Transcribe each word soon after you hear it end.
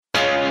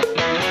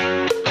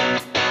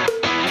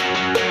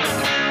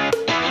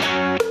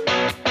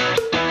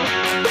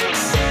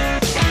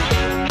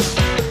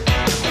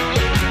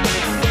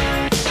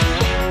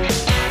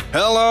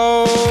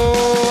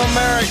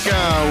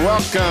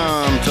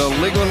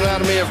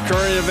Anatomy of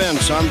Current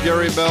Events. I'm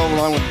Gary Bell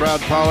along with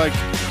Brad Pollack.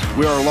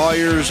 We are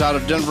lawyers out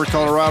of Denver,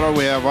 Colorado.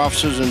 We have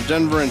offices in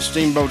Denver and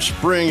Steamboat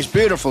Springs,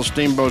 beautiful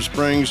Steamboat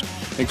Springs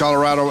in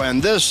Colorado.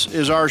 And this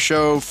is our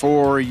show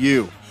for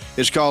you.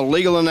 It's called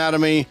Legal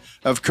Anatomy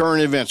of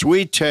Current Events.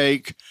 We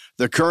take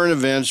the current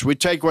events, we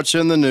take what's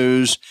in the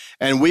news,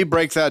 and we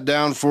break that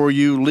down for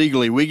you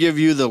legally. We give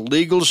you the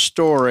legal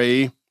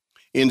story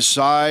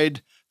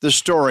inside the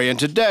story. And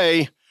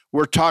today,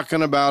 we're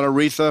talking about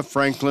Aretha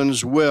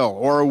Franklin's will,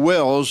 or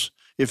wills,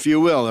 if you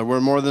will. There were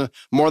more than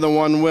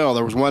one will.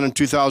 There was one in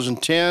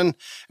 2010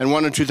 and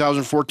one in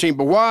 2014.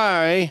 But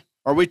why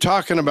are we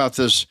talking about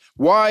this?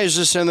 Why is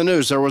this in the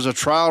news? There was a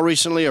trial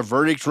recently, a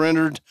verdict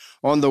rendered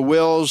on the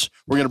wills.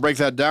 We're going to break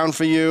that down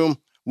for you.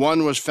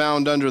 One was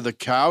found under the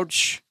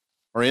couch,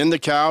 or in the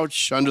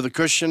couch, under the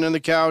cushion in the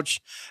couch,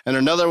 and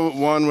another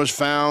one was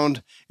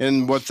found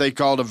in what they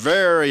called a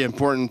very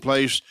important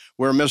place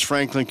where Miss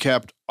Franklin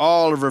kept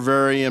all of her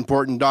very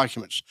important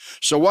documents.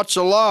 So what's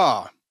the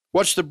law?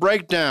 What's the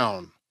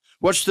breakdown?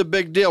 What's the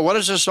big deal? What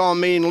does this all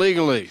mean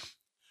legally?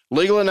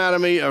 Legal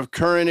Anatomy of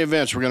Current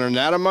Events. We're going to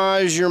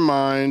anatomize your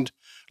mind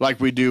like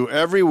we do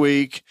every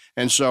week,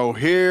 and so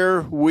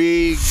here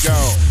we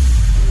go.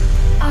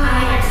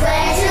 I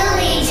pledge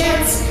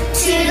allegiance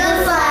to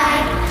the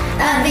flag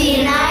of the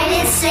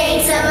United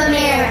States of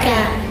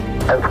America.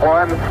 It's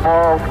one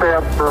small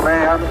step for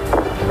man,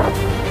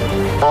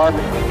 one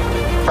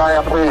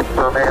giant leap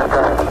for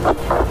mankind.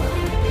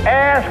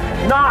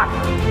 Ask not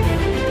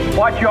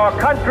what your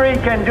country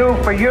can do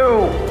for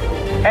you.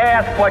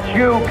 Ask what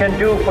you can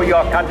do for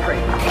your country.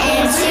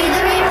 And to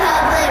the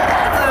republic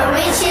for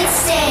which it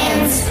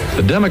stands.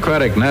 The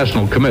Democratic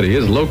National Committee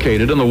is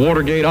located in the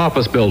Watergate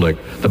office building.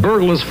 The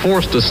burglars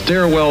forced a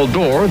stairwell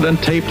door, then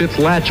taped its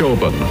latch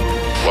open.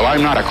 Well,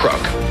 I'm not a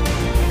crook.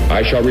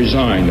 I shall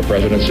resign the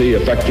presidency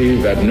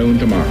effective at noon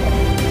tomorrow.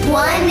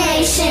 One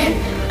nation,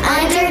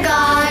 under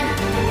God.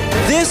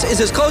 This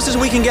is as close as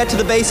we can get to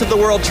the base of the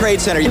World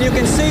Trade Center. And you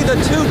can see the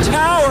two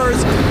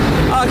towers,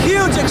 a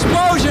huge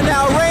explosion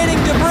now raining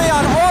debris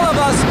on all of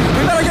us.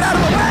 We better get out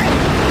of the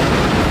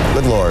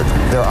way. Good Lord,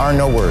 there are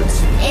no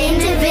words.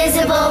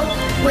 Indivisible,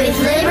 with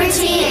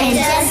liberty and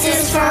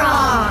justice for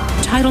all.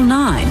 Title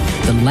IX,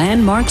 the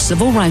landmark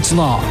civil rights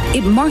law.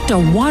 It marked a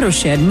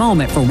watershed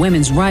moment for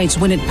women's rights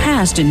when it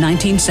passed in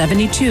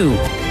 1972.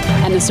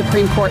 And the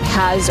Supreme Court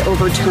has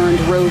overturned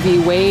Roe v.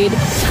 Wade.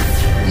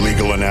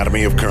 Legal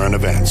Anatomy of Current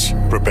Events,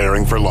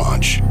 preparing for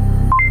launch.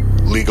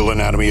 Legal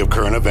Anatomy of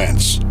Current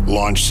Events,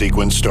 launch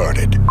sequence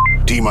started.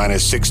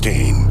 T-minus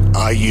 16,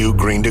 IU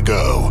green to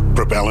go,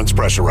 propellants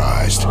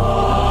pressurized.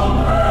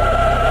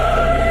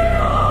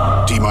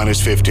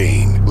 T-minus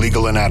 15,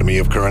 Legal Anatomy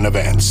of Current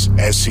Events,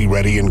 SC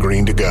ready and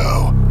green to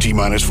go.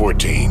 T-minus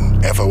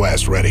 14,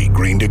 FOS ready,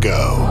 green to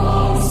go.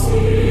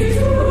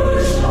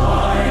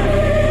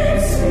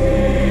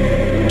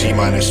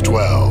 T-minus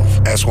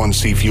 12,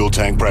 S1C fuel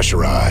tank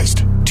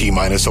pressurized.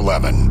 T-minus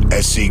 11,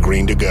 SC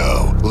green to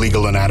go.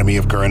 Legal Anatomy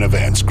of Current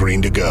Events,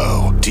 green to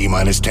go.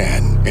 T-minus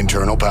 10,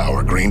 internal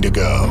power, green to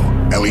go.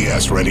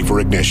 LES ready for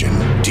ignition.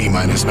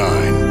 T-minus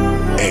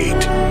 9,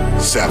 8,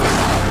 7,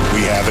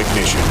 we have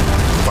ignition.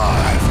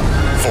 5,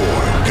 4,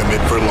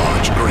 commit for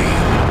launch,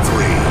 green.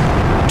 3,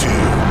 2,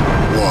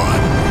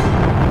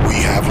 1. We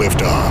have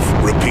liftoff.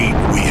 Repeat,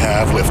 we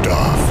have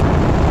liftoff.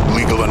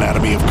 Legal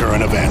Anatomy of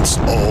Current Events,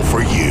 all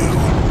for you.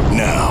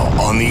 Now,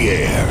 on the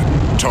air.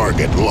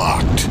 Target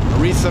locked.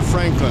 Aretha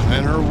Franklin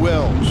and her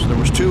wills. There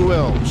was two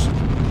wills.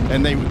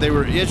 And they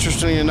were,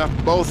 interestingly enough,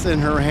 both in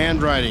her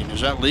handwriting.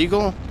 Is that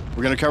legal?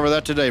 We're going to cover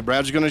that today.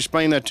 Brad's going to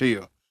explain that to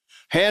you.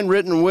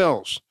 Handwritten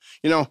wills.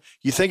 You know,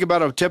 you think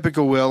about a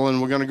typical will,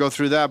 and we're going to go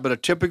through that, but a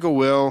typical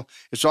will,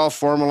 it's all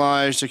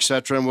formalized,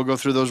 etc., and we'll go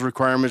through those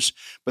requirements.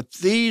 But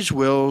these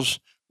wills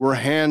were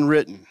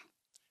handwritten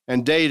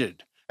and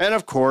dated. And,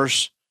 of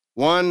course,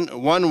 one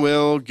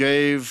will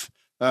gave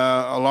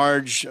a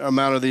large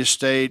amount of the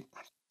estate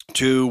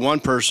to one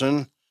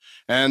person,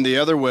 and the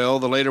other will,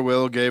 the later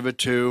will, gave it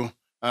to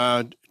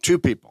two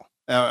people.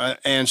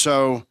 And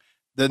so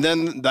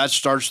then that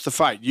starts the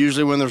fight.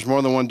 Usually when there's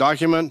more than one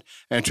document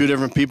and two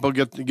different people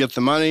get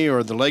the money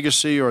or the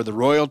legacy or the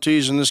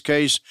royalties in this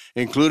case,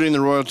 including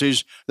the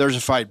royalties, there's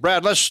a fight.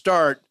 Brad, let's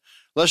start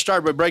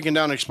by breaking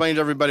down and explain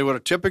to everybody what a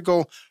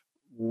typical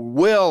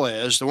will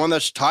is, the one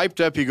that's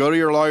typed up. You go to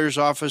your lawyer's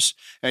office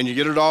and you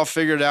get it all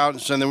figured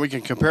out, and then we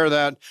can compare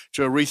that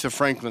to Aretha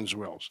Franklin's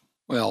wills.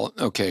 Well,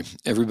 okay,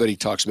 everybody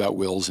talks about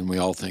wills, and we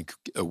all think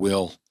a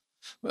will.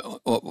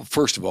 Well,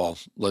 first of all,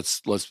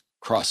 let's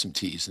cross some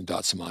T's and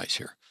dot some I's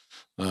here.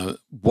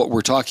 What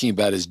we're talking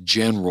about is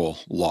general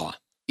law.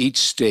 Each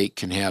state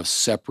can have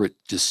separate,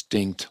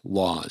 distinct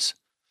laws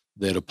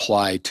that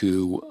apply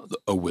to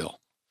a will.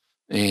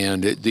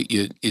 And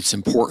it's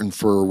important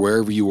for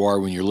wherever you are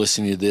when you're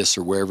listening to this,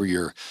 or wherever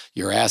your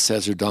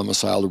assets are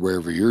domiciled, or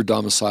wherever you're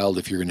domiciled,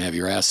 if you're going to have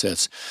your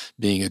assets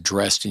being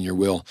addressed in your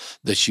will,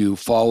 that you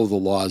follow the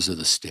laws of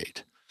the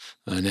state.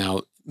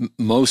 Now,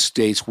 most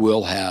states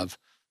will have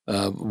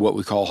what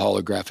we call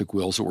holographic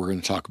wills that we're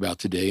going to talk about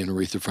today in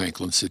Aretha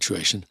Franklin's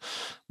situation.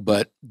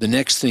 But the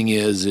next thing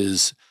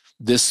is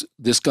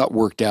this got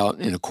worked out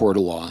in a court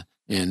of law,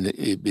 and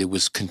it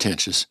was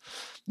contentious.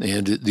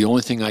 And the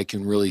only thing I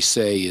can really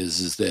say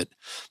is that,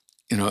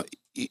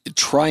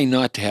 try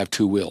not to have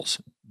two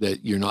wills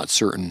that you're not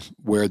certain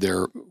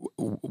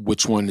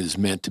which one is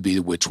meant to be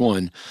which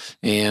one,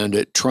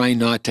 and try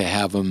not to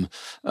have them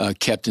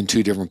kept in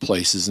two different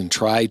places, and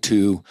try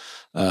to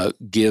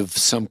give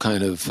some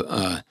kind of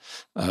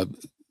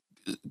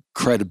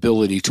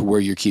credibility to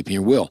where you're keeping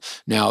your will.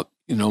 Now,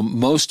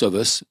 most of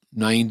us,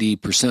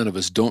 90% of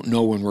us, don't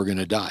know when we're going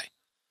to die.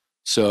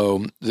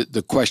 So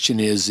the question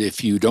is,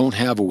 if you don't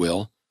have a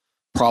will,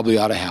 probably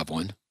ought to have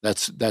one.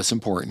 That's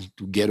important,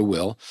 to get a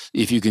will.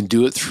 If you can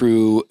do it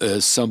through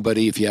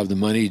somebody, if you have the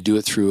money to do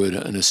it through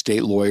an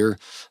estate lawyer,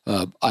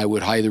 I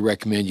would highly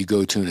recommend you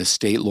go to an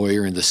estate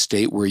lawyer in the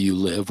state where you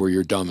live, where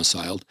you're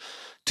domiciled,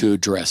 to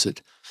address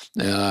it.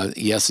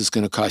 Yes, it's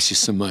going to cost you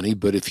some money,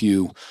 but if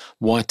you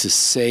want to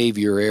save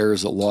your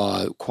heirs at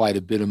law quite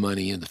a bit of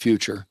money in the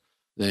future,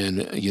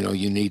 then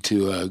you need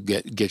to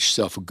get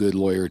yourself a good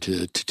lawyer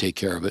to take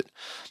care of it.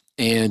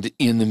 And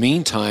in the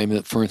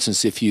meantime, for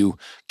instance, if you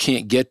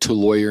can't get to a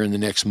lawyer in the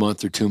next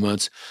month or 2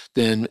 months,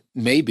 then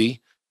maybe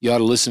you ought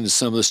to listen to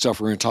some of the stuff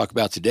we're going to talk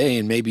about today,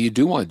 and maybe you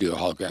do want to do a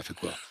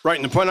holographic will. Right,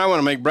 and the point I want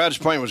to make, Brad's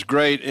point was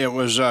great. It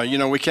was,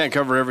 we can't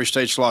cover every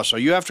state's law, so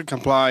you have to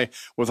comply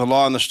with the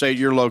law in the state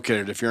you're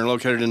located. If you're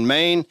located in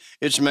Maine,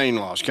 it's Maine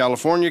laws.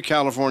 California,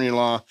 California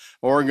law.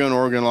 Oregon,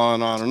 Oregon law,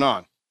 and on and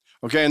on.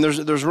 Okay, and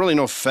there's really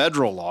no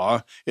federal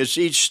law. It's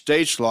each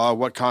state's law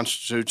what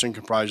constitutes and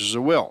comprises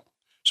a will.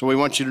 So we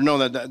want you to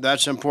know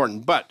that's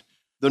important. But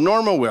the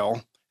normal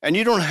will, and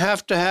you don't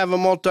have to have a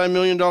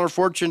multi-million-dollar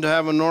fortune to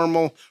have a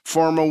normal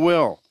formal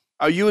will.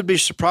 You would be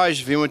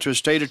surprised if you went to a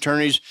state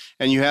attorney's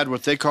and you had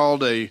what they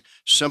called a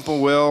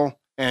simple will,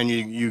 and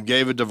you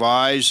gave a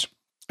devise,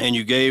 and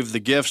you gave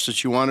the gifts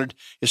that you wanted.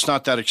 It's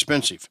not that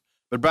expensive.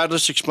 But Brad,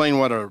 let's explain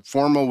what a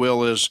formal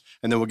will is,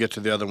 and then we'll get to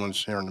the other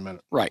ones here in a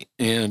minute. Right.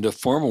 And a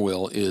formal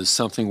will is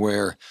something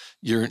where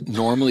you're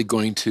normally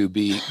going to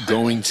be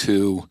going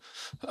to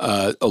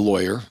a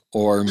lawyer,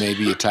 or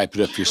maybe you type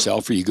it up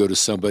yourself, or you go to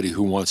somebody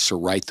who wants to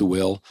write the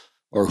will,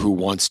 or who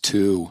wants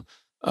to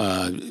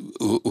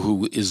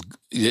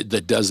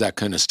that does that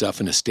kind of stuff,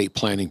 an estate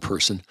planning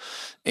person,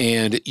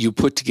 and you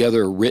put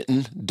together a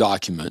written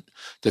document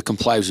that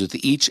complies with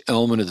each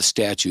element of the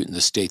statute in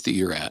the state that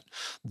you're at,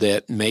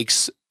 that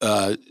makes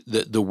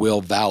the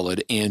will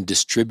valid and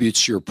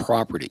distributes your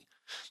property.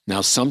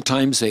 Now,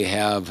 sometimes they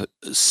have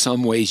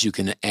some ways you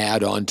can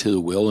add on to the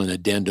will, an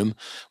addendum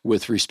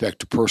with respect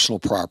to personal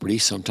property.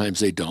 Sometimes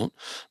they don't.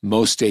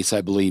 Most states,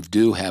 I believe,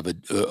 do have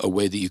a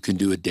way that you can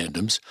do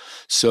addendums,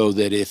 so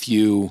that if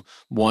you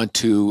want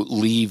to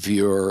leave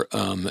you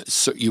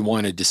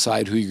want to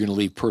decide who you're going to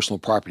leave personal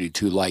property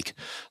to, like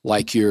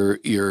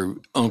your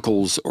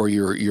uncle's or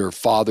your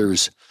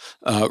father's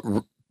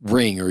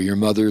ring or your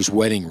mother's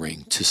wedding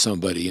ring to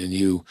somebody, and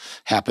you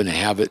happen to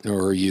have it,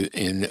 or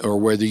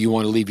whether you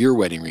want to leave your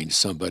wedding ring to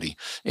somebody,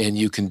 and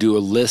you can do a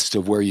list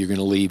of where you're going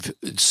to leave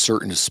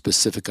certain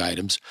specific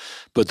items.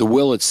 But the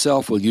will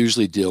itself will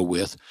usually deal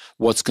with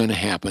what's going to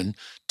happen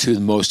to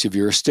most of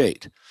your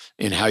estate,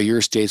 and how your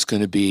estate's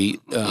going to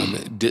be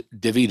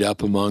divvied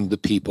up among the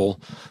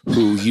people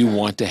who you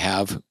want to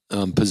have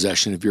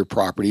possession of your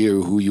property,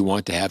 or who you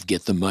want to have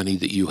get the money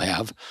that you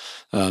have.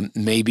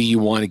 Maybe you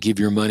want to give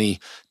your money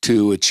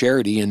to a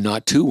charity and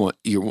not to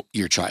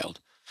your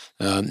child.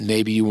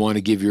 Maybe you want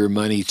to give your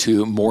money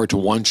more to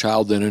one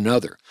child than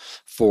another,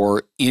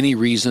 for any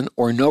reason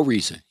or no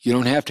reason. You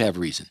don't have to have a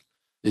reason.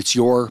 It's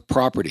your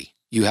property.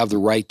 You have the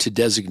right to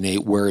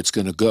designate where it's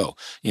going to go.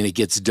 And it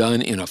gets done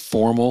in a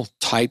formal,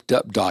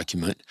 typed-up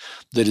document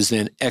that is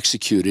then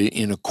executed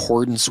in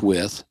accordance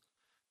with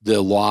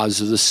the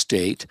laws of the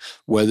state,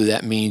 whether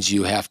that means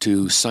you have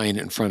to sign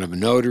it in front of a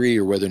notary,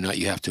 or whether or not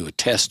you have to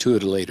attest to it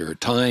at a later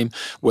time,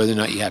 whether or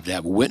not you have to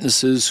have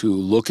witnesses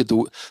who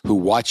who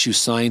watch you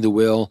sign the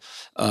will,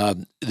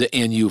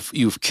 and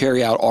you've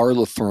carry out all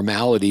the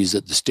formalities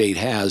that the state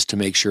has to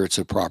make sure it's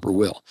a proper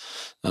will.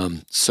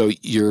 So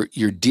you're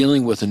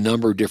dealing with a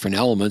number of different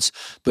elements,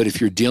 but if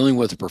you're dealing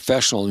with a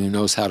professional who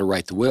knows how to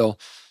write the will,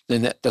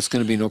 then that's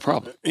going to be no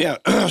problem. Yeah.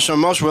 So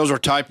most wills are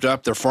typed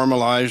up, they're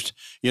formalized,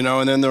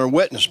 and then they're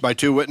witnessed by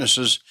two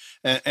witnesses.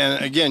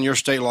 And again, your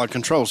state law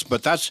controls,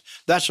 but that's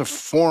a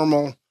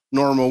formal,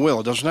 normal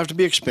will. It doesn't have to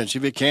be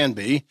expensive. It can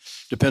be,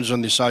 depends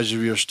on the size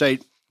of your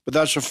estate, but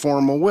that's a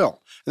formal will.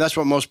 And that's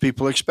what most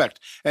people expect.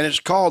 And it's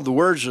called, the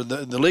words,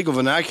 the legal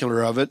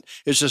vernacular of it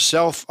is a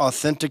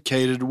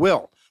self-authenticated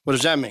will. What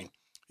does that mean?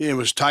 It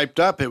was typed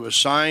up, it was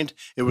signed,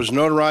 it was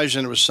notarized,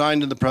 and it was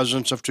signed in the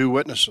presence of two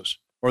witnesses,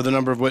 or the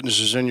number of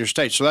witnesses in your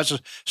state. So that's a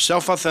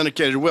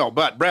self-authenticated will.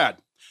 But, Brad,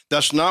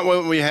 that's not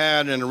what we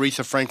had in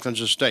Aretha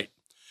Franklin's estate.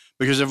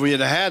 Because if we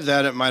had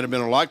that, it might have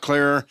been a lot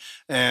clearer,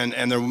 and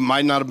there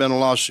might not have been a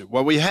lawsuit.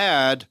 What we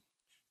had,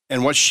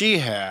 and what she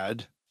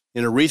had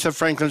in Aretha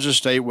Franklin's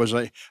estate, was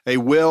a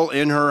will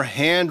in her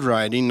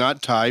handwriting,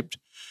 not typed,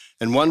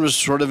 and one was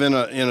sort of in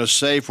a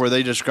safe where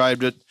they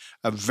described it,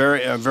 a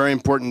very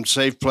important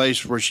safe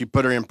place where she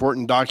put her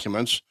important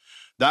documents.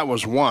 That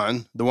was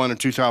one, the one in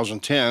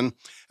 2010.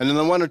 And then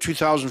the one in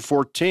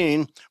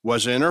 2014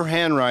 was in her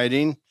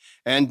handwriting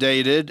and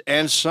dated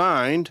and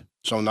signed,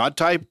 so not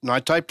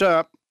typed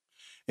up,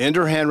 in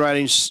her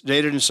handwriting,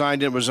 dated and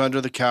signed. It was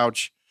under the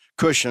couch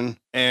cushion.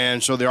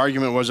 And so the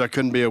argument was that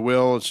couldn't be a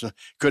will. It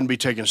couldn't be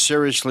taken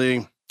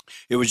seriously.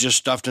 It was just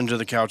stuffed into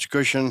the couch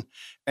cushion.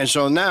 And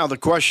so now the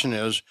question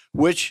is,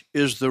 which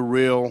is the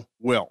real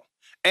will?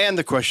 And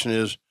the question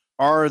is,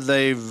 are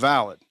they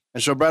valid?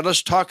 And so, Brad,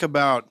 let's talk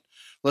about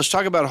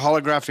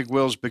holographic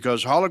wills,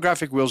 because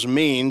holographic wills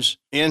means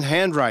in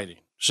handwriting.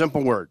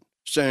 Simple word.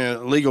 It's a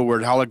legal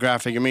word,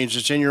 holographic. It means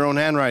it's in your own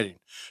handwriting.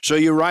 So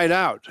you write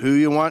out who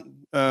you want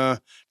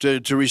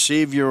to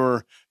receive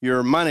your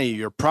money,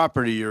 your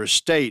property, your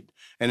estate,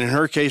 and in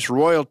her case,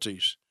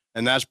 royalties.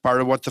 And that's part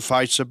of what the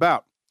fight's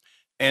about.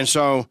 And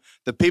so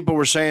the people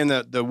were saying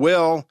that the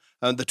will,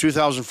 the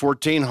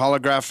 2014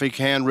 holographic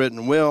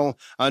handwritten will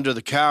under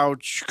the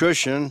couch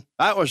cushion,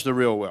 that was the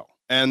real will.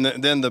 And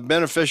then the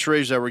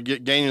beneficiaries that were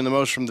gaining the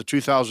most from the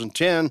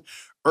 2010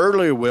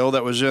 earlier will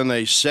that was in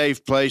a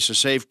safe place, a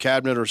safe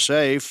cabinet or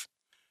safe,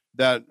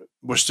 that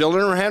was still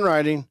in her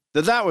handwriting,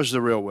 that was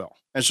the real will.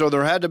 And so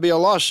there had to be a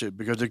lawsuit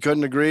because they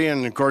couldn't agree.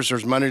 And of course,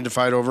 there's money to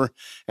fight over.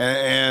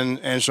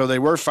 And so they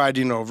were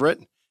fighting over it.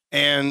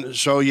 And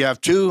so you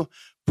have two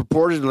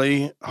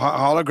purportedly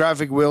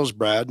holographic wills,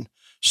 Brad,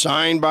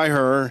 signed by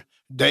her,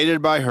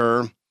 dated by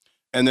her.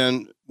 And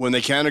then when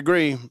they can't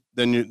agree,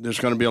 then there's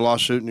going to be a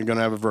lawsuit and you're going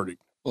to have a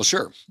verdict. Well,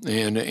 sure.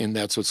 And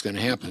that's what's going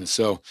to happen.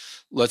 So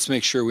let's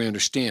make sure we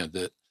understand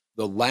that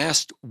the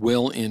last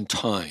will in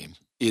time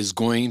is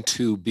going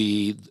to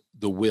be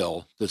the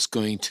will that's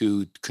going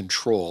to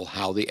control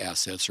how the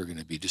assets are going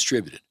to be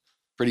distributed.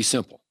 Pretty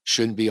simple.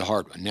 Shouldn't be a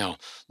hard one. Now,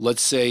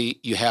 let's say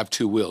you have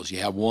two wills. You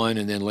have one,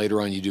 and then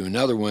later on you do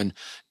another one,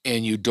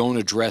 and you don't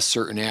address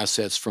certain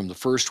assets from the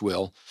first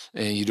will,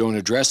 and you don't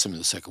address them in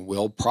the second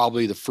will.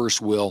 Probably the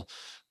first will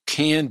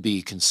can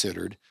be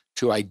considered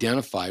to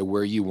identify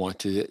where you want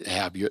to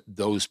have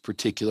those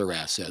particular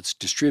assets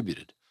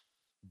distributed.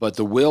 But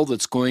the will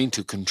that's going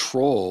to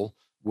control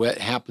what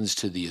happens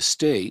to the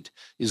estate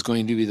is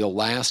going to be the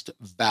last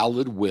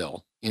valid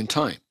will in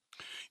time.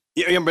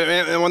 Yeah, but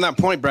on that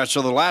point, Brett,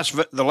 so the last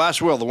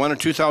will, the one in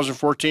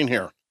 2014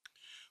 here,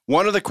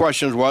 one of the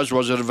questions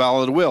was it a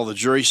valid will? The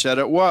jury said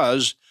it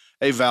was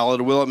a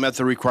valid will. It met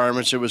the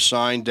requirements. It was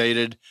signed,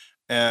 dated,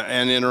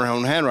 and in her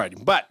own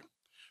handwriting. But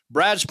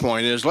Brad's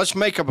point is, let's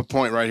make up a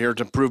point right here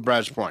to prove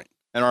Brad's point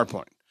and our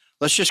point.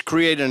 Let's just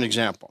create an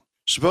example.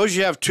 Suppose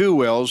you have two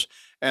wills,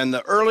 and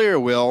the earlier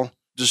will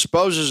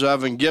disposes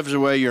of and gives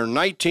away your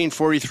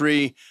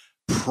 1943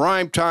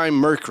 primetime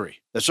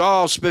Mercury that's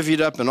all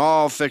spiffied up and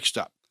all fixed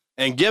up,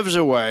 and gives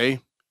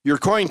away your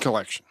coin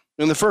collection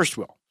in the first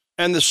will.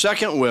 And the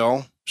second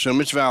will,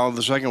 assume it's valid,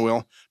 the second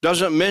will,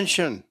 doesn't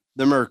mention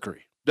the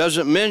Mercury,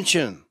 doesn't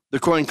mention the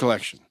coin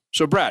collection.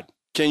 So, Brad,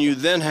 can you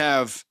then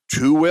have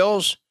two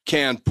wills?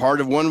 Can part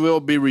of one will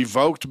be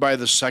revoked by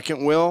the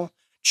second will,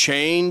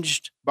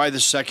 changed by the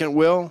second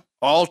will,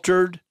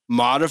 altered,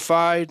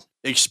 modified,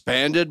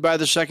 expanded by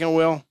the second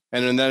will?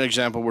 And in that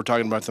example, we're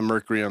talking about the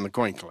Mercury on the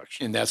coin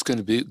collection. And that's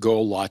going to go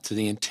a lot to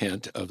the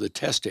intent of the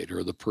testator,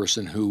 or the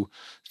person who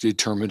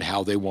determined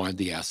how they wanted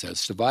the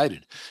assets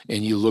divided.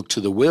 And you look to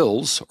the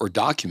wills or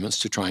documents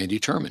to try and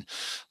determine.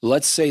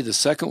 Let's say the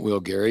second will,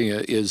 Gary,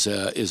 is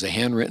a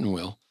handwritten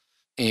will,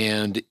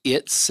 and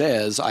it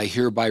says, I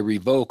hereby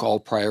revoke all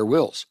prior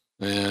wills.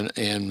 And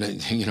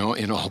you know,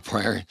 in all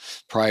prior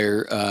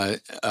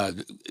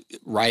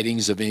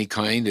writings of any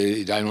kind,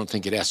 I don't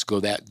think it has to go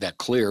that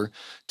clear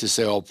to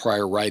say all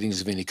prior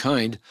writings of any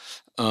kind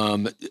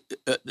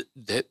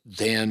that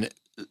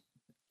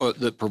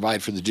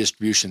provide for the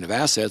distribution of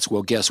assets.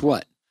 Well, guess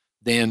what?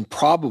 Then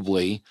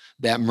probably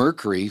that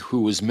Mercury,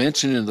 who was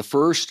mentioned in the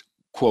first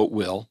quote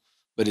will,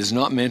 but is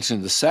not mentioned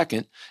in the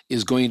second,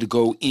 is going to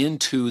go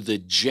into the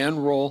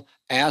general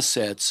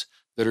assets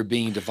that are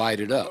being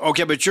divided up.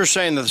 Okay, but you're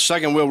saying that the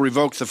second will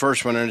revoke the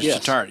first one in its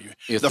entirety.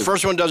 If the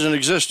first one doesn't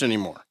exist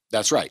anymore.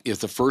 That's right. If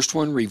the first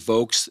one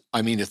revokes,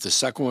 if the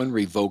second one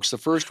revokes the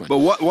first one. But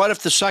what if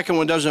the second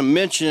one doesn't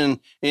mention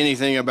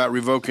anything about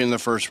revoking the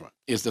first one?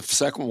 If the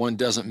second one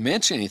doesn't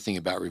mention anything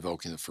about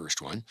revoking the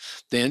first one,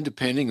 then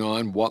depending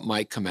on what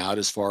might come out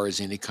as far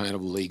as any kind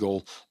of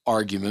legal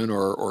argument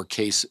or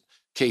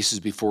cases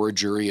before a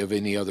jury of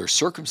any other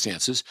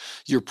circumstances,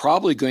 you're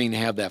probably going to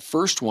have that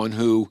first one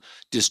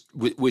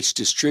which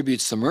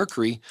distributes the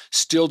Mercury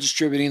still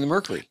distributing the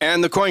Mercury.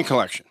 And the coin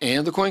collection.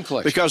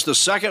 Because the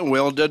second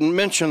will didn't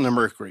mention the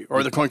Mercury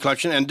or the coin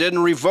collection and didn't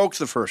revoke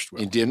the first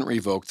will. It didn't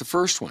revoke the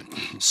first one.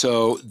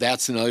 So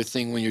that's another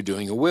thing when you're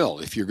doing a will.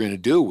 If you're going to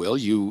do a will,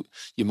 you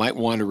might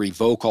want to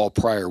revoke all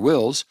prior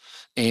wills,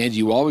 and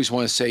you always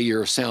want to say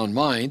you're of sound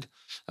mind,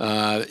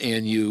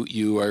 and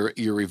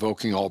you're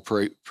revoking all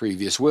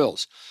previous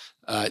wills.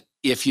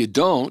 If you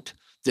don't,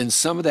 then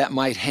some of that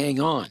might hang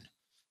on.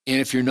 And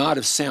if you're not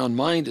of sound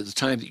mind at the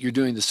time that you're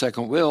doing the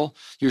second will,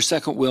 your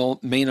second will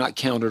may not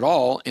count at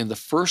all, and the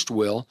first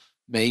will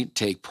may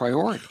take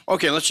priority.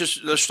 Okay, let's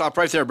stop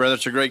right there, brother.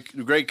 That's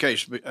a great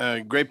case,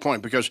 great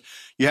point, because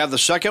you have the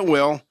second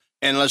will,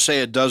 and let's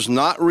say it does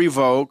not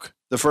revoke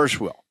the first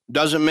will.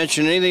 Doesn't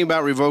mention anything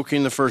about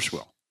revoking the first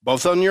will.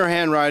 Both on your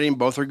handwriting,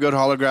 both are good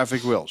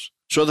holographic wills.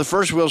 So the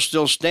first will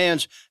still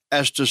stands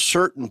as to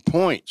certain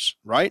points,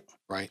 right?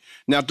 Right.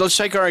 Now, let's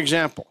take our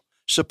example.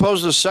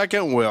 Suppose the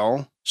second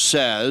will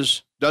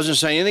doesn't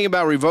say anything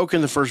about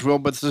revoking the first will,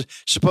 but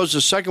suppose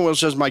the second will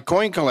says my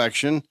coin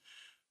collection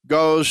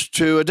goes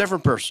to a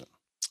different person.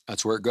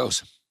 That's where it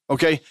goes.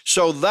 Okay,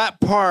 so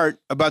that part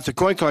about the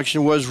coin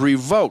collection was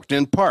revoked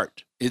in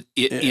part. In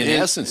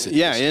essence,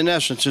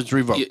 it's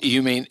revoked.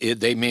 You mean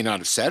they may not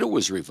have said it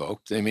was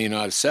revoked. They may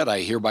not have said,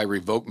 I hereby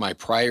revoke my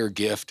prior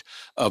gift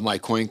of my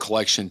coin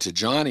collection to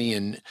Johnny,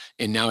 and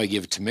now I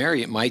give it to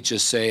Mary. It might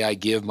just say, I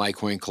give my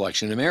coin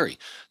collection to Mary.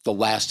 The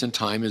last in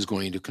time is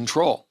going to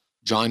control.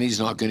 Johnny's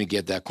not going to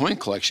get that coin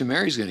collection.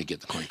 Mary's going to get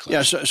the coin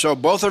collection. Yeah, so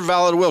both are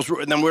valid wills.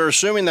 And then we're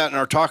assuming that in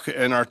our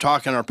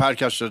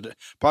podcast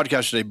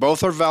today,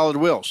 both are valid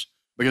wills.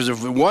 Because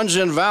if one's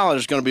invalid,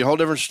 it's going to be a whole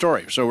different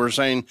story. So we're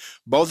saying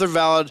both are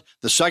valid.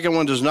 The second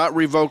one does not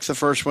revoke the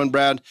first one,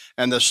 Brad.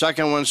 And the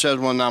second one says,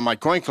 well, now my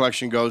coin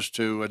collection goes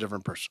to a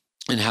different person.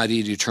 And how do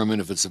you determine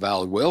if it's a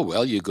valid will?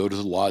 Well, you go to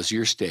the laws of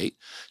your state,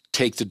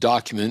 take the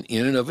document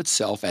in and of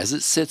itself as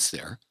it sits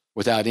there,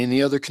 without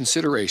any other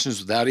considerations,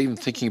 without even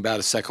thinking about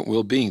a second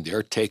will being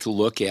there. Take a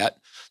look at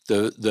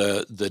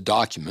the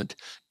document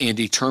and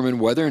determine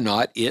whether or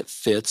not it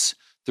fits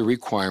the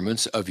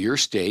requirements of your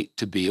state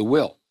to be a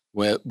will.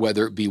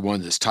 Whether it be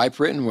one that's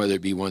typewritten, whether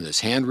it be one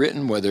that's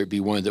handwritten, whether it be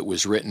one that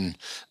was written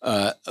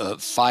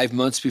 5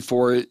 months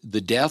before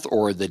the death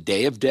or the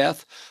day of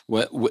death,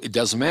 it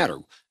doesn't matter.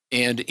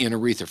 And in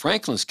Aretha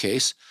Franklin's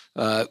case,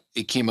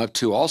 it came up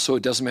to also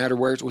it doesn't matter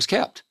where it was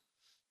kept.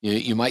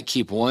 You might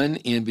keep one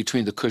in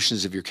between the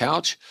cushions of your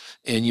couch,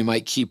 and you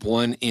might keep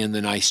one in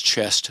the nice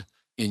chest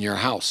in your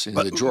house, in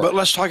the drawer. But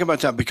let's talk about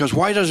that, because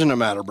why doesn't it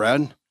matter,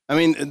 Brad? I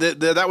mean,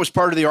 that was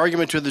part of the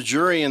argument to the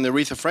jury in the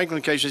Aretha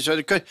Franklin case. They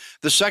said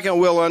the second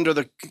will under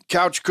the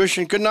couch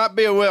cushion could not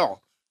be a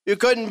will. It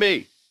couldn't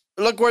be.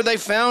 Look where they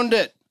found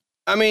it.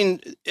 I mean,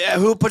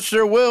 who puts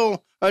their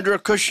will under a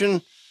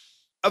cushion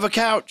of a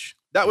couch?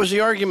 That was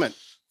the argument.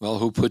 Well,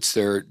 who puts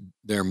their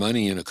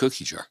money in a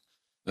cookie jar?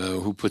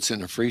 Who puts it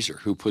in a freezer?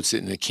 Who puts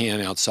it in a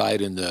can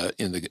outside in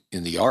the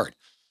yard?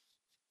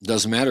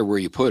 Doesn't matter where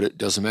you put it.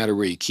 Doesn't matter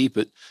where you keep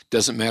it.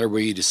 Doesn't matter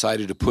where you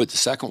decided to put the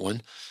second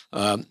one.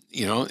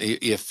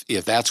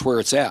 If that's where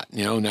it's at.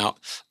 Now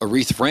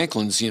Aretha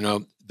Franklin's.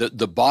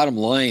 The bottom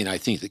line, I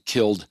think, that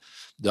killed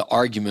the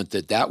argument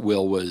that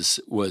will was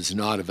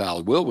not a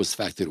valid will was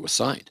the fact that it was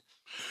signed.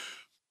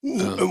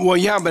 Well,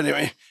 yeah, but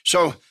anyway,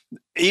 so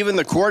even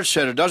the court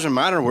said it doesn't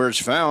matter where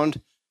it's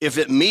found. If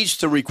it meets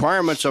the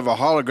requirements of a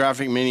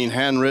holographic, meaning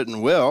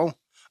handwritten will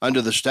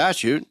under the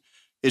statute,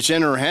 it's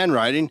in her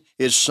handwriting,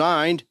 it's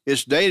signed,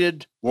 it's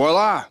dated,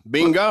 voila,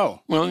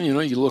 bingo. Well,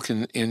 you look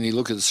and you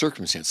look at the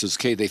circumstances.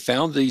 Okay, they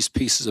found these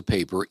pieces of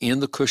paper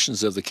in the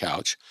cushions of the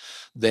couch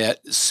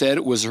that said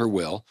it was her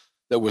will,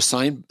 that was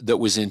signed, that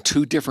was in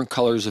 2 different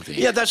colors of ink.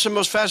 Yeah, that's the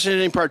most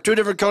fascinating part, 2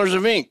 different colors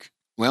of ink.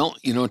 Well,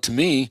 to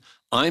me,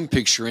 I'm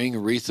picturing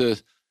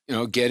Aretha,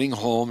 getting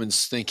home and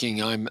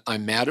thinking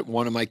I'm mad at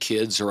one of my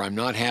kids, or I'm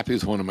not happy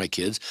with one of my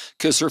kids,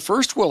 because her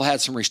first will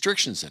had some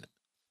restrictions in it.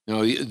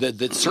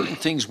 That certain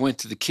things went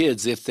to the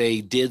kids if they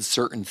did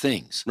certain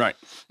things. Right.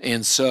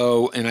 And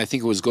I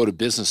think it was go to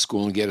business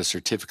school and get a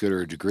certificate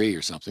or a degree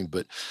or something.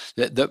 But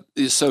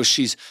so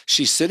she's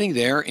sitting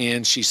there,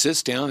 and she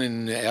sits down,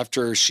 and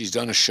after she's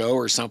done a show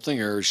or something,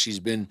 or she's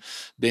been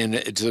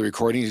to the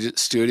recording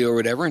studio or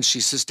whatever, and she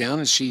sits down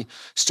and she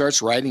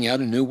starts writing out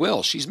a new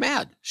will. She's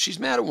mad. She's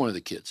mad at one of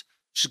the kids.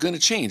 She's going to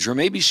change, or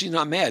maybe she's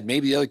not mad.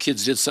 Maybe the other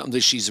kids did something that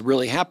she's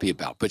really happy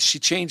about, but she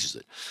changes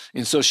it.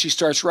 And so she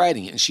starts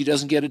writing it, and she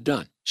doesn't get it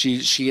done.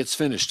 She gets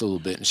finished a little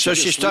bit. And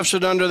she stuffs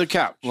it under the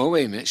couch. Well,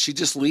 wait a minute. She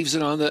just leaves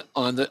it on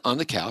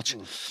the couch.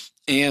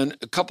 And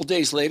a couple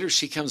days later,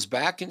 she comes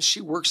back and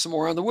she works some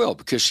more on the will,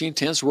 because she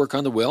intends to work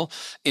on the will.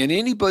 And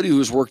anybody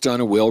who's worked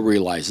on a will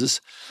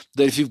realizes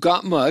that if you've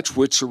got much,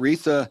 which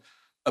Aretha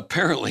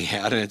apparently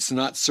had, and it's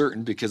not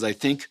certain, because I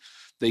think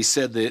they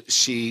said that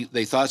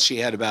they thought she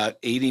had about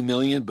 80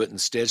 million, but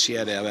instead she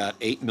had about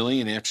 8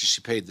 million after she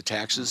paid the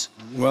taxes.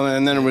 Well,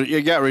 and then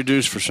it got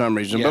reduced for some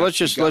reason. Yeah, but let's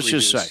just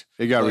say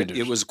it got reduced.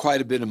 It was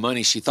quite a bit of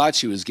money she thought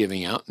she was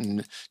giving out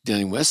and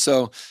dealing with.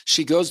 So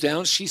she goes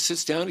down, she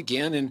sits down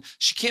again, and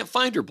she can't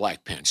find her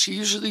black pen. She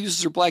usually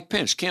uses her black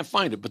pen. She can't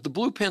find it, but the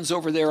blue pen's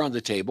over there on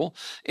the table,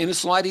 and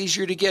it's a lot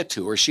easier to get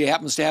to, or she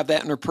happens to have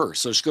that in her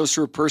purse. So she goes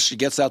through her purse, she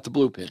gets out the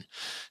blue pen.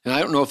 And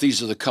I don't know if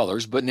these are the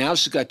colors, but now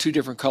she's got 2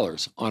 different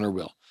colors on her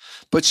will.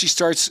 But she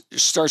starts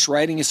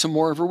writing some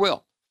more of her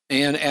will,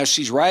 and as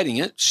she's writing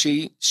it,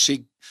 she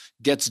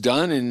gets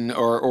done,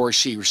 or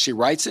she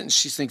writes it, and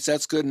she thinks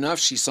that's good enough.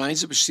 She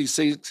signs it, but she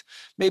says,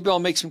 maybe I'll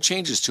make some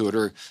changes to it,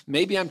 or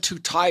maybe I'm too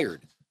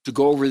tired to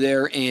go over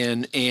there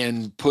and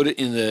put it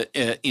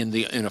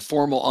in a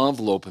formal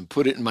envelope and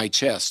put it in my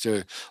chest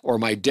or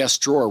my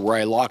desk drawer where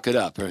I lock it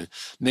up. Or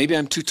maybe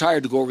I'm too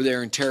tired to go over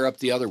there and tear up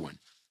the other one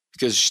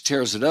because she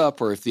tears it up,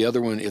 or if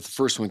the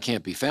first one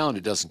can't be found,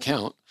 it doesn't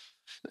count.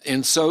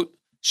 And so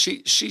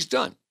she's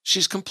done.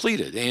 She's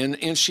completed,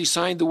 and she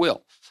signed the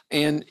will.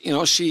 And,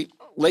 she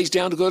lays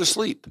down to go to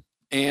sleep,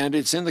 and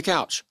it's in the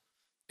couch.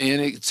 And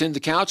it's in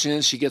the couch, and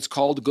then she gets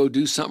called to go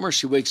do something, or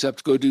she wakes up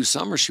to go do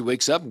something, or she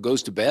wakes up and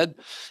goes to bed,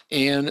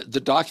 and the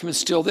document's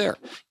still there.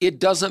 It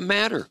doesn't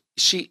matter.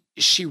 She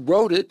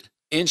wrote it,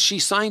 and she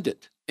signed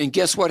it. And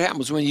guess what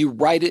happens when you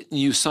write it and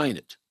you sign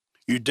it?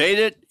 You date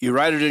it, you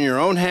write it in your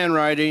own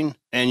handwriting,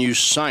 and you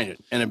sign it.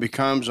 And it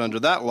becomes, under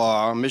that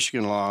law,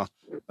 Michigan law,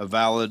 a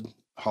valid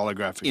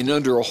holographic. And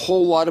under a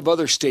whole lot of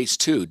other states,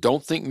 too.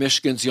 Don't think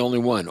Michigan's the only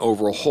one,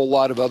 over a whole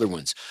lot of other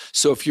ones.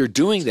 So if you're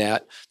doing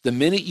that, the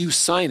minute you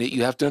sign it,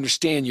 you have to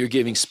understand you're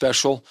giving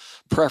special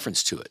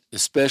preference to it,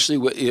 especially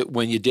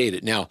when you date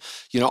it. Now,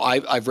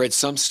 I've read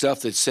some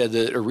stuff that said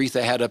that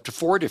Aretha had up to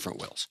 4 different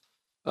wills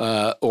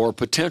or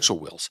potential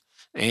wills.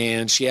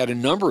 And she had a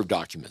number of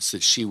documents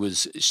that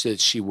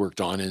she worked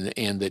on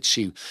and that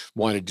she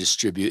wanted to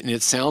distribute. And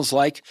it sounds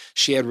like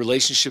she had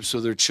relationships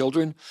with her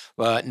children,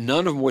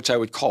 none of them which I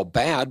would call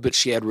bad, but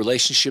she had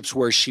relationships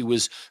where she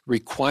was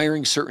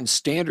requiring certain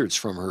standards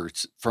from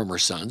her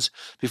sons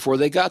before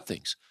they got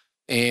things.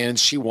 And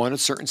she wanted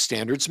certain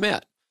standards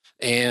met.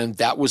 And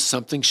that was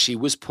something she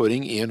was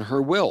putting in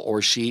her will,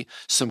 or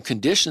some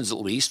conditions at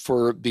least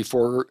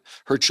before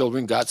her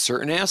children got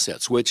certain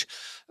assets, which,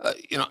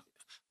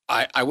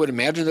 I would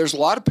imagine there's a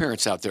lot of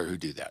parents out there who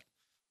do that.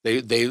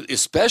 They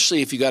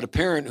especially if you got a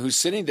parent who's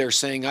sitting there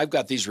saying, I've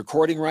got these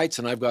recording rights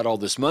and I've got all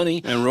this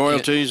money. And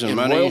royalties and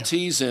money.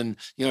 Royalties. And,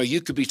 you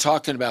could be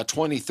talking about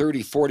 $20,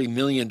 $30, $40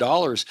 million.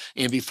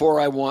 And before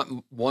I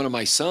want one of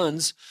my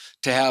sons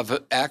to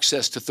have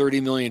access to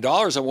 $30 million,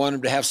 I want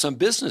him to have some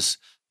business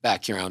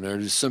background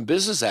or some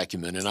business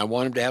acumen, and I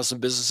want him to have some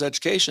business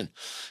education.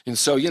 And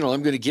so, I'm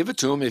going to give it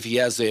to him if he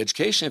has the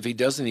education. If he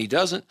doesn't, he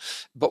doesn't.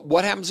 But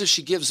what happens if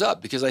she gives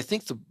up? Because I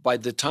think by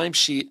the time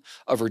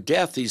of her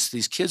death,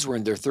 these kids were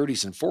in their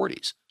 30s and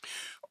 40s.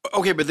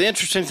 Okay, but the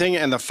interesting thing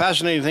and the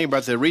fascinating thing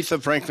about the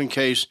Aretha Franklin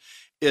case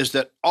is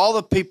that all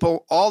the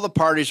people, all the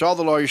parties, all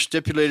the lawyers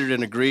stipulated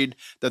and agreed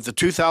that the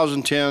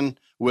 2010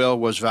 will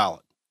was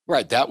valid.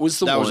 Right, that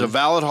was a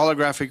valid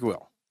holographic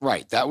will.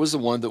 Right, that was the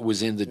one that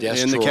was in the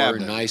desk drawer,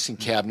 cabinet. Nice and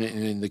cabinet,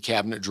 and in the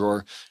cabinet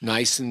drawer,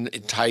 nice and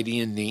tidy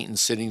and neat and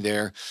sitting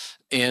there.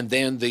 And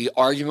then the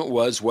argument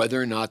was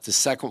whether or not the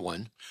second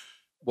one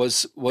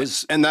was.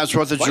 And that's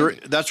what the jury.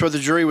 That's what the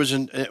jury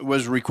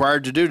was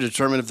required to do, to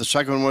determine if the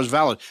second one was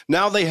valid.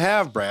 Now they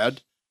have,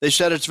 Brad. They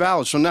said it's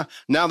valid. So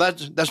now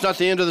that's not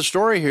the end of the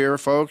story here,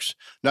 folks.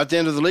 Not the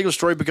end of the legal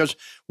story, because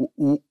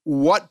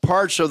what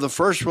parts of the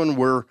first one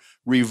were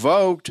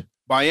revoked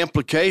by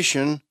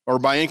implication or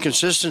by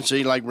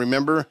inconsistency, like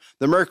remember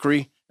the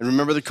Mercury and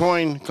remember the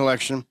coin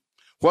collection.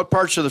 What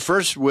parts of the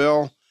first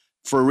will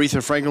for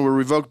Aretha Franklin were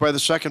revoked by the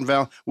second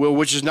will,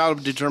 which is now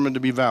determined to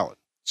be valid?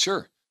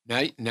 Sure.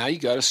 Now you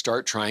got to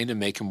start trying to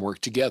make them work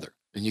together,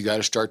 and you got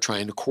to start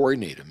trying to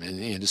coordinate them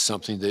into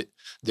something that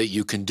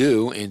you can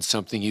do and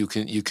something you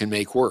can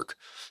make work.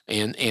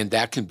 And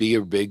that can be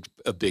a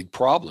big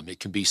problem. It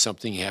can be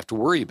something you have to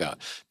worry about,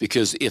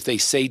 because if they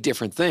say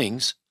different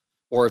things,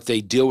 or if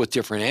they deal with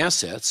different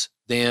assets,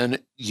 then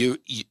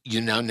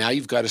now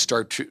you've got to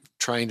start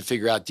trying to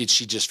figure out, did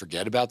she just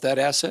forget about that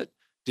asset?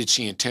 Did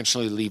she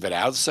intentionally leave it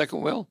out of the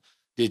second will?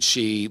 Did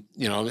she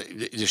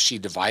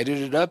divided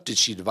it up? Did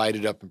she divide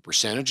it up in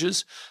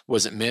percentages?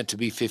 Was it meant to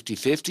be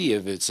 50-50?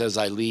 If it says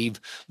I leave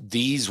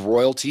these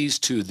royalties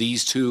to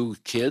these 2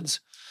 kids,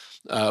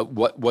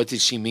 what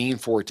did she mean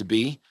for it to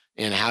be?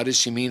 And how did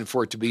she mean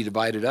for it to be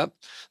divided up?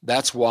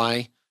 That's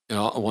why,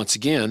 once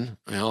again,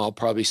 I'll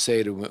probably say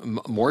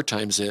it more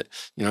times that,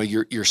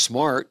 you're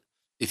smart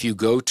if you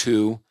go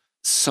to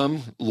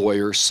some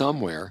lawyer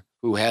somewhere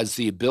who has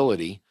the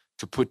ability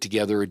to put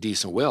together a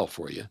decent will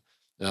for you,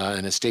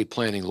 an estate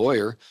planning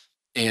lawyer,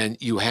 and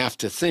you have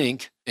to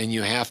think and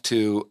you have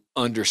to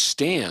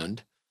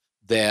understand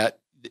that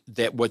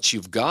what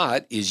you've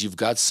got is you've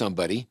got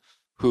somebody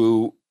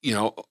who,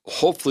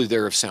 hopefully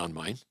they're of sound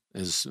mind,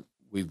 as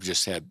we've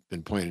just had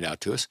been pointed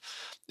out to us.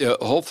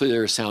 Hopefully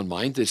they're a sound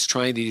mind that's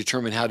trying to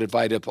determine how to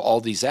divide up all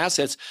these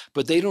assets,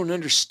 but they don't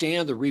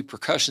understand the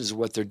repercussions of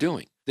what they're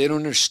doing. They don't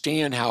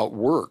understand how it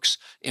works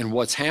and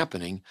what's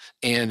happening.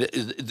 And,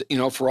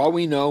 for all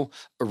we know,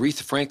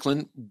 Aretha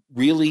Franklin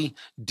really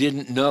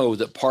didn't know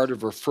that part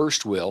of her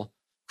first will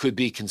could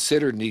be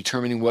considered in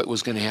determining what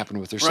was going to happen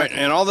with her second.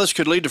 Right, and all this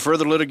could lead to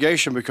further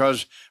litigation,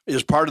 because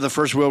is part of the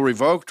first will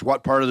revoked?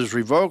 What part of it is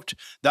revoked?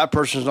 That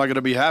person's not going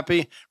to be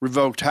happy.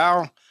 Revoked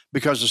how?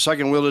 Because the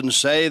second will didn't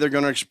say they're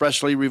going to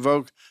expressly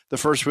revoke the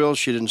first will.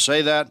 She didn't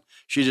say that.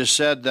 She just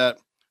said that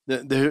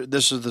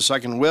this is the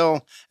second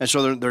will, and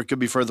so there could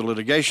be further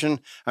litigation.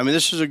 I mean,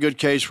 this is a good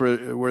case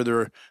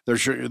where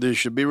they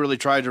should be really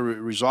trying to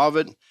resolve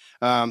it.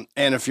 And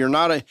if you're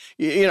not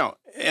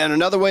and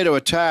another way to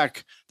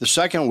attack the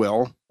second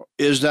will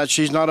is that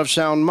she's not of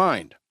sound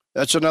mind.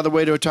 That's another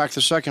way to attack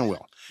the second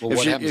will. Well,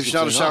 what happens if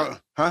you're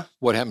not? Huh?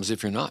 What happens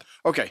if you're not?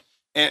 Okay.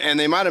 And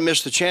they might have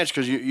missed the chance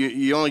because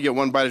you only get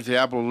one bite at the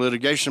apple of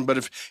litigation.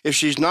 But if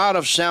she's not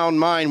of sound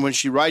mind when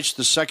she writes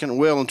the second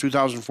will in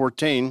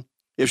 2014,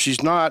 if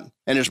she's not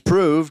and it's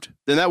proved,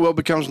 then that will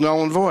becomes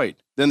null and void.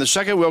 Then the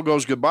second will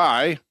goes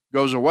goodbye,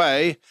 goes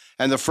away,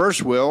 and the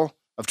first will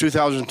of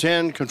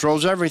 2010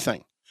 controls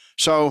everything.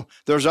 So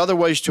there's other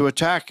ways to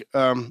attack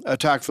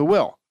the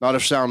will. Not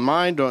of sound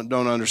mind, don't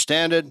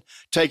understand it,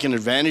 taken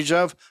advantage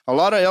of. A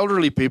lot of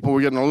elderly people,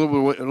 we're getting a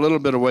little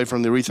bit away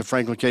from the Aretha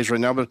Franklin case right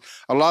now, but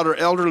a lot of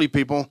elderly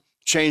people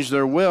changed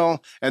their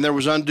will, and there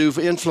was undue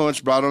influence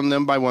brought on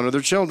them by one of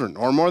their children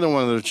or more than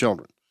one of their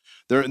children.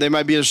 They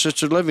might be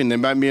assisted living, they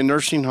might be a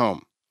nursing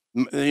home,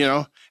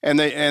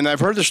 and I've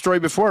heard the story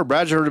before.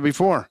 Brad's heard it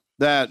before,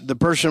 that the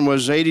person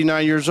was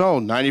 89 years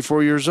old,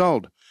 94 years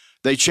old.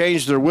 They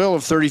changed their will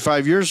of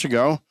 35 years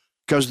ago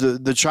because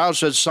the child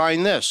said,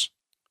 sign this.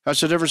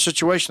 That's a different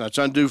situation. That's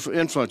undue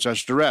influence.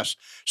 That's duress.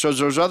 So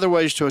there's other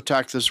ways to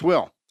attack this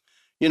will.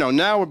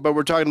 Now, but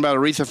we're talking about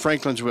Aretha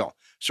Franklin's will.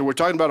 So we're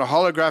talking about a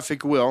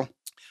holographic will.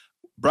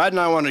 Brad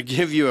and I want to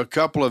give you a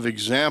couple of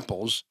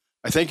examples.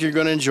 I think you're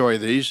going to enjoy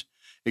these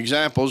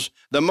examples.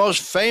 The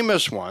most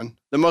famous one,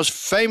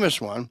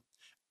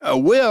 a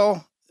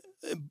will,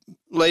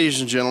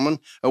 ladies and gentlemen,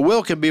 a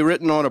will can be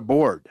written on a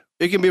board.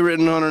 It can be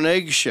written on an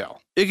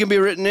eggshell. It can be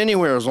written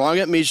anywhere as long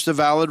as it meets the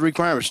valid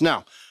requirements.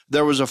 Now,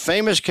 there was a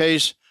famous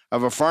case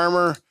of a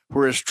farmer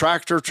where his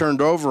tractor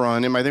turned over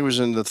on him. I think it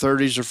was in the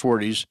 30s or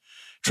 40s.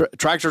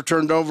 Tractor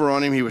turned over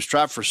on him. He was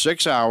trapped for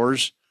 6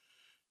 hours.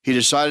 He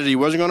decided he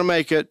wasn't going to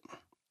make it.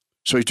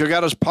 So he took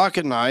out his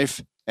pocket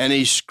knife and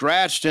he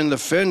scratched in the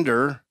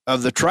fender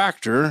of the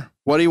tractor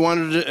what he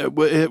wanted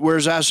where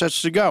his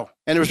assets to go.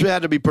 And it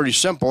had to be pretty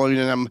simple. He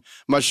didn't have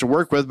much to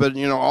work with, but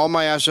all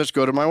my assets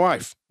go to my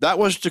wife. That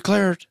was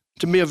declared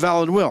to be a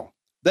valid will.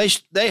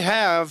 They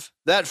have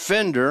that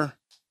fender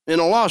in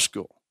a law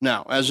school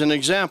now, as an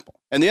example.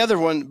 And the other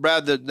one,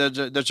 Brad,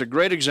 that's a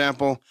great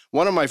example.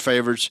 One of my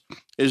favorites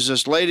is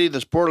this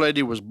poor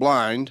lady was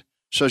blind.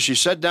 So she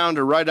sat down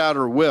to write out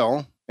her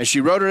will, and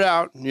she wrote it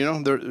out.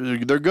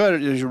 They're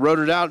good. She wrote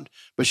it out,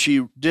 but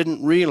she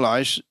didn't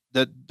realize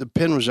that the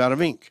pen was out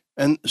of ink.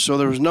 And so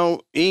there was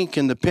no ink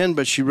in the pen,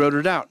 but she wrote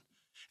it out.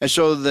 And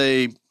so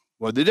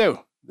what'd they do?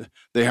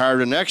 They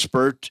hired an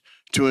expert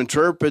to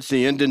interpret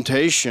the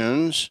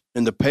indentations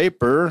in the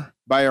paper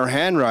by her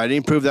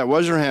handwriting, prove that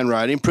was her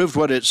handwriting, proved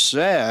what it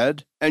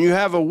said, and you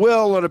have a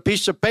will on a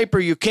piece of paper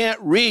you can't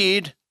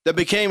read that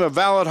became a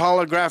valid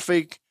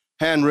holographic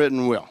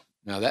handwritten will.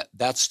 Now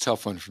that's a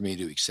tough one for me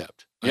to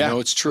accept. Yeah. I know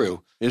it's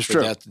true. It's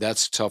true.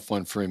 That's a tough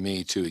one for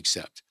me to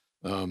accept.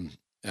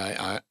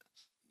 I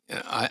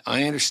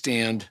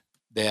understand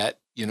that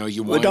you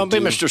want. Well, don't be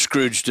Mr.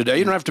 Scrooge today.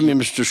 You don't have to be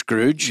Mr.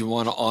 Scrooge. You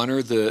want to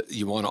honor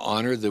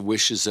the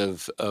wishes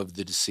of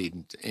the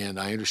decedent, and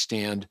I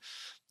understand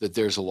that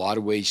there's a lot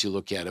of ways you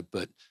look at it,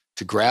 but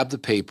to grab the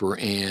paper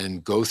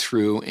and go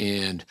through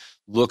and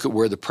look at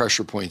where the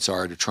pressure points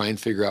are to try and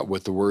figure out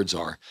what the words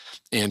are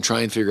and try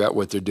and figure out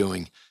what they're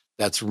doing,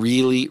 that's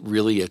really,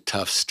 really a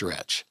tough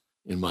stretch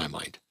in my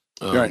mind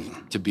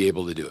to be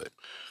able to do it.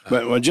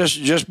 But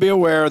just be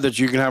aware that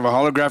you can have a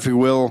holographic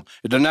will.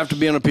 It doesn't have to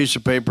be on a piece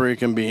of paper. It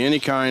can be any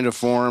kind of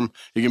form.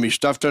 It can be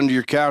stuffed under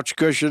your couch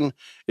cushion.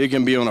 It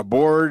can be on a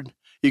board.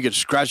 You could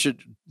scratch it,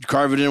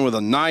 carve it in with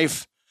a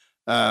knife.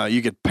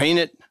 You could paint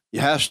it. It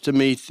has to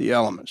meet the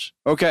elements.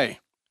 Okay.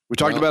 We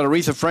talked about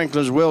Aretha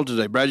Franklin's will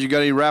today. Brad, you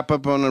got any wrap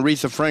up on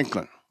Aretha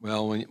Franklin?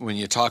 Well, when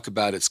you talk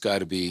about it's got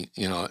to be,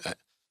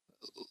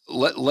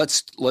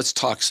 let's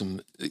talk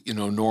some,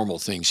 normal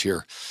things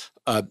here.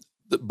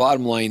 The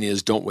bottom line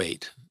is don't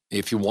wait.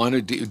 If you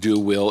want to do a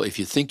will, if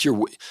you think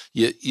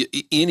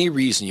any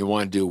reason you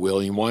want to do a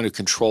will, you want to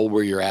control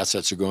where your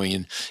assets are going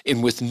in.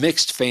 And with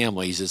mixed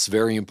families, it's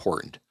very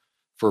important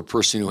for a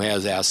person who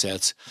has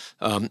assets.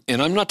 And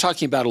I'm not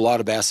talking about a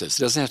lot of assets.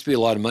 It doesn't have to be a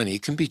lot of money.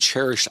 It can be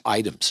cherished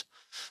items.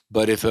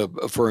 But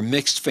for a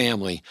mixed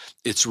family,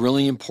 it's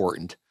really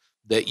important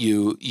that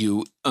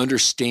you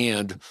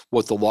understand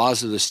what the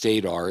laws of the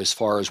state are as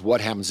far as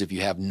what happens if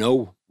you have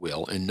no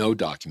will and no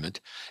document.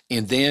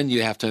 And then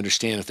you have to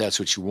understand if that's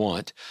what you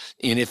want.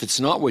 And if it's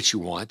not what you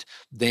want,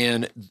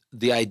 then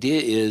the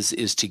idea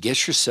is to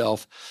get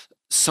yourself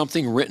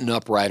something written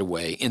up right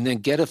away and then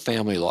get a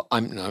family law.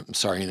 an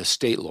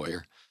estate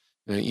lawyer.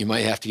 You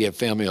might have to get a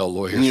family law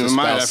lawyer. You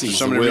might have to.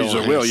 Somebody reads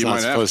a will. You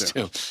might have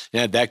to.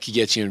 Yeah, that could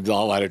get you in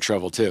a lot of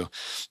trouble too.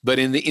 But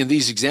in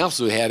these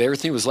examples we had,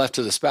 everything was left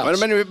to the spouse.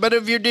 But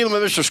if you're dealing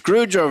with Mr.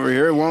 Scrooge over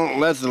here, won't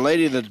let the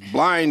lady that's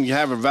blind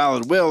have a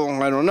valid will.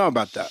 I don't know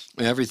about that.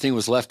 Everything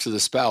was left to the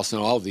spouse in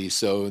all of these,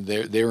 so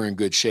they were in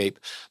good shape.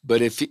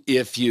 But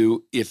if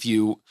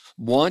you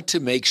want to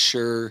make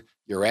sure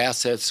your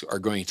assets are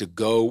going to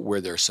go where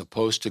they're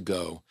supposed to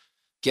go,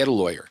 get a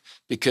lawyer,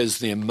 because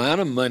the amount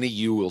of money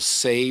you will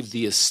save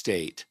the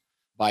estate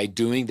by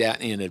doing that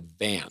in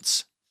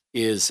advance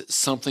is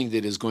something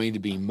that is going to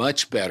be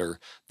much better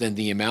than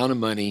the amount of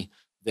money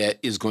that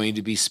is going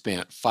to be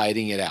spent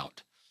fighting it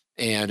out.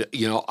 And,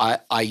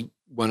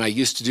 when I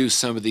used to do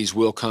some of these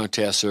will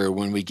contests, or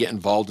when we get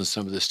involved in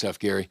some of this stuff,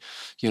 Gary,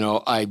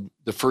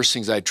 the first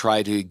things I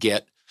try to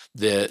get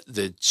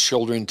the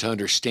children to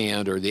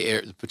understand, or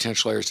the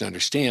potential heirs to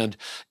understand,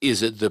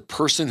 is that the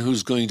person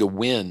who's going to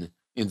win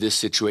in this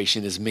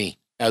situation is me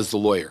as the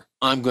lawyer.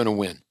 I'm going to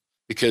win,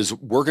 because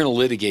we're going to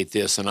litigate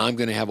this, and I'm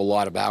going to have a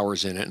lot of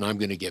hours in it, and I'm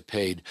going to get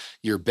paid.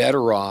 You're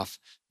better off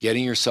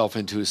getting yourself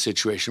into a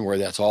situation where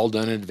that's all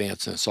done in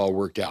advance and it's all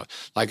worked out.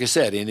 Like I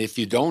said, and if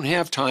you don't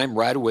have time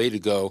right away to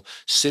go,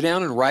 sit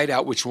down and write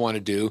out what you want to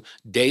do,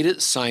 date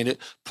it, sign it,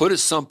 put it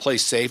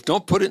someplace safe.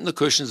 Don't put it in the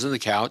cushions in the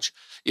couch.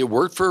 It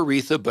worked for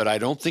Aretha, but I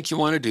don't think you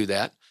want to do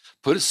that.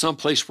 Put it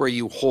someplace where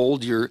you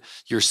hold your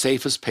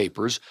safest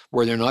papers,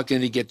 where they're not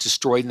going to get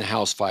destroyed in the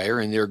house fire,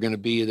 and they're going to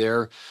be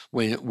there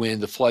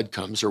when the flood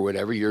comes or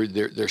whatever.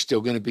 They're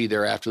still going to be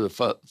there after the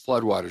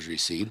flood waters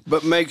recede.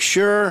 But make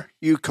sure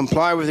you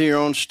comply with your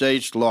own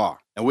state's law.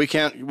 And we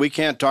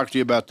can't talk to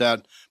you about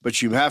that,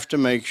 but you have to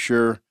make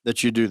sure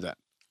that you do that.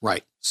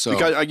 Right. So,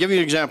 because I'll give you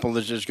an example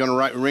that is going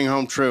to ring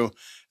home true.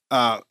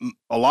 A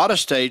lot of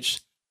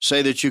states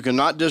say that you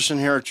cannot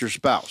disinherit your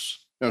spouse.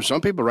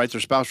 Some people write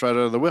their spouse right out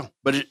of the will,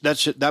 but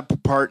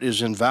that part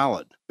is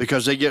invalid,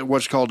 because they get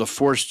what's called a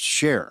forced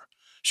share.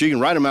 So you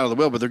can write them out of the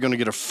will, but they're going to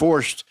get a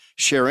forced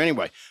share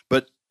anyway.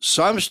 But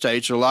some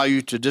states allow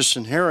you to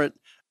disinherit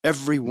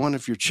every one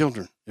of your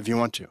children if you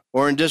want to,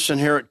 or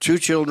disinherit 2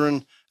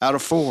 children out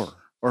of 4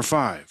 or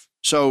 5.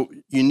 So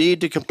you need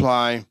to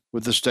comply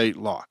with the state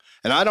law.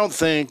 And I don't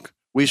think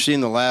we've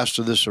seen the last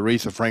of this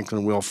Aretha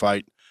Franklin will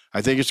fight.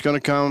 I think it's going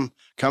to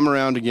come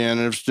around again,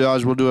 and if it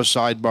does, we'll do a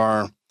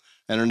sidebar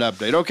and an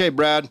update. Okay,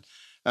 Brad,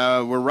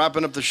 we're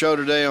wrapping up the show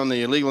today on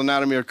the legal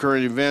anatomy of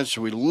current events.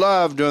 We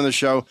love doing the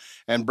show,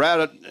 and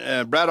Brad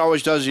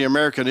always does the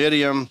American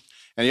idiom,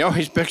 and he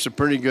always picks a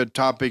pretty good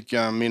topic.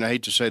 I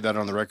hate to say that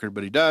on the record,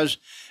 but he does.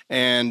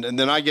 And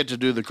then I get to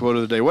do the quote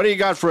of the day. What do you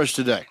got for us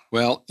today?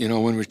 Well,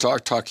 when we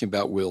talking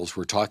about wills,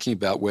 we're talking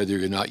about whether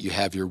or not you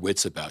have your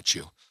wits about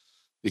you,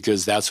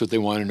 because that's what they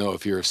want to know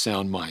if you're of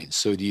sound mind.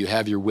 So do you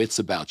have your wits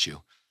about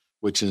you,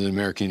 which is an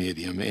American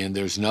idiom. And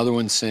there's another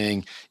one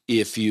saying,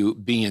 if you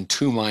be in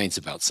 2 minds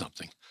about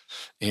something.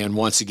 And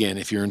once again,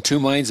 if you're in 2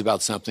 minds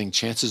about something,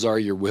 chances are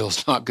your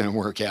will's not going to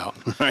work out.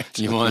 Right.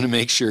 You want to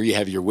make sure you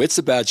have your wits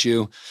about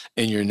you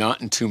and you're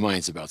not in 2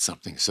 minds about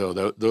something.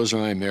 So those are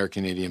my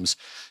American idioms.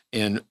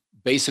 And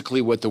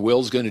basically what the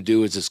will's going to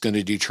do is it's going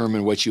to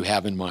determine what you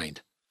have in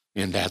mind.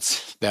 And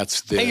that's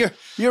the. Hey,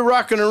 you're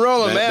rocking and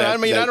rolling, man. I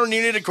don't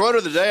even need a quote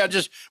of the day.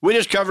 We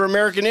just cover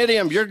American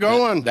idioms. You're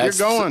going. You're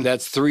going.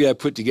 That's 3 I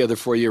put together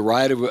for you,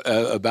 right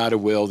about a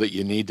will that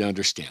you need to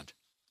understand.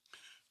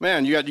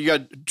 Man, you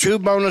got 2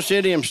 bonus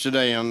idioms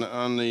today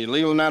on the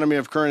legal anatomy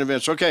of current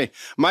events. Okay,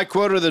 my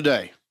quote of the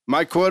day.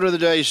 My quote of the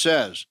day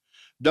says,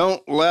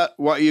 "Don't let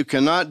what you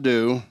cannot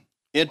do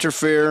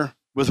interfere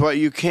with what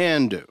you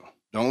can do.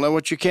 Don't let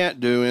what you can't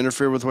do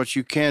interfere with what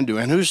you can do."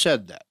 And who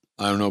said that?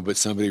 I don't know, but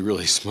somebody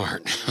really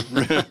smart.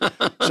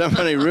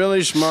 Somebody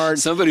really smart.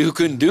 Somebody who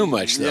couldn't do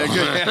much, though.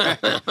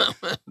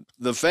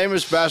 The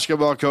famous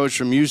basketball coach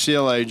from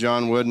UCLA,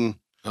 John Wooden.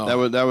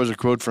 Oh. That was a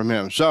quote from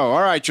him. So,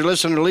 all right, you're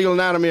listening to Legal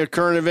Anatomy of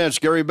Current Events.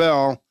 Gary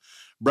Bell,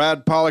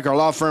 Brad Pollock. Our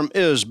law firm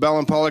is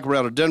Bell & Pollock. We're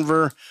out of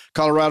Denver,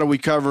 Colorado. We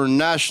cover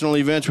national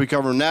events. We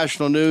cover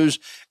national news.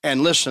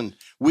 And listen,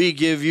 we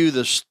give you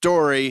the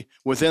story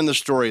within the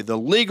story, the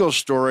legal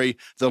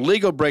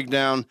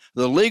breakdown,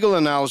 the legal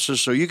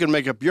analysis, so you can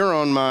make up your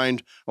own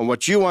mind on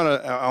what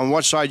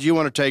side you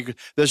want to take.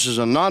 This is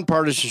a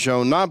nonpartisan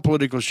show,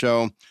 non-political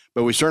show,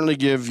 but we certainly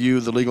give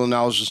you the legal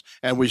analysis,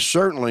 and we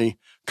certainly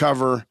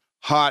cover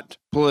hot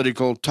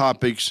political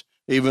topics,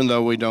 even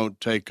though we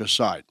don't take a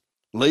side.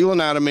 Legal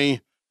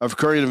Anatomy of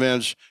Current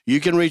Events. You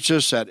can reach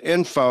us at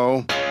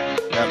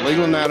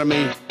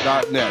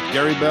info@legalanatomy.net.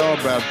 Gary Bell,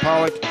 Brad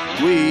Pollock.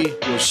 We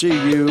will see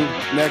you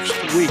next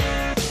week.